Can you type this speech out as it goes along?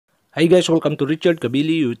Hi guys, welcome to Richard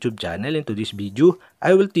Cabile YouTube channel. In today's video,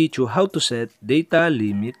 I will teach you how to set data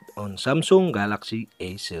limit on Samsung Galaxy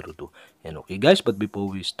A02. And okay guys, but before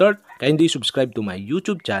we start, kindly subscribe to my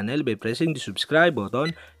YouTube channel by pressing the subscribe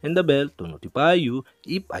button and the bell to notify you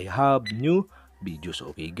if I have new videos.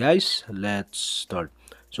 Okay guys, let's start.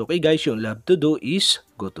 So okay guys, yung you'll have to do is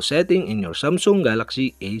go to setting in your Samsung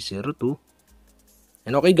Galaxy A02.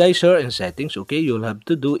 And okay guys, here in settings, okay, you'll have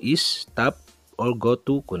to do is tap or go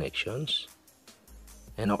to connections.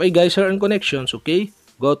 And okay guys, here in connections, okay,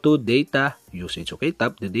 go to data usage. Okay,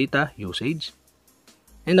 tap the data usage.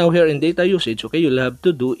 And now here in data usage, okay, you'll have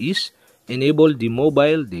to do is enable the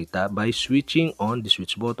mobile data by switching on the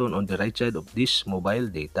switch button on the right side of this mobile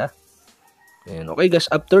data. And okay guys,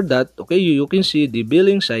 after that, okay, you can see the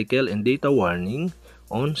billing cycle and data warning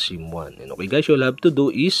on SIM 1. And okay guys, you'll have to do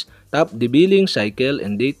is tap the billing cycle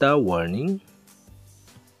and data warning.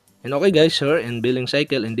 And okay guys, here in billing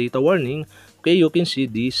cycle and data warning, okay, you can see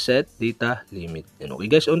the set data limit. And okay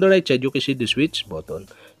guys, on the right side, you can see the switch button.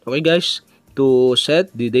 Okay guys, to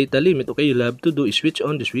set the data limit, okay, you'll have to do is switch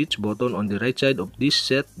on the switch button on the right side of this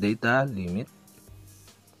set data limit.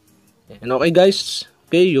 And okay guys,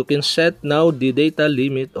 okay, you can set now the data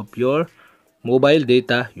limit of your mobile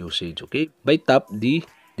data usage, okay, by tap the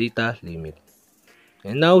data limit.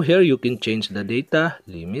 And now here you can change the data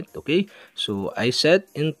limit, okay? So I set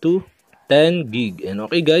into 10 gig. And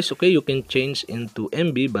okay guys, okay, you can change into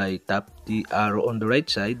MB by tap the arrow on the right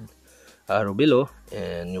side, arrow below,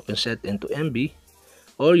 and you can set into MB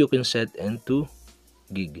or you can set into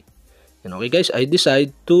gig. And okay guys, I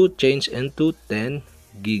decide to change into 10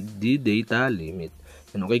 gig the data limit.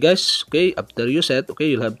 And okay guys, okay, after you set, okay,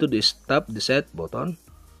 you'll have to tap the set button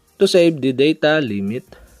to save the data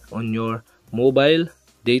limit on your mobile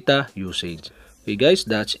data usage. Okay guys,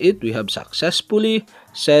 that's it. We have successfully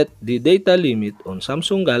set the data limit on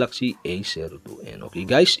Samsung Galaxy A02. And okay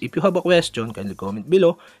guys, if you have a question, kindly comment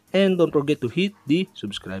below and don't forget to hit the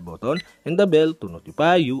subscribe button and the bell to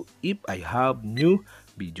notify you if I have new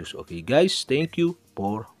videos. Okay guys, thank you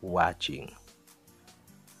for watching.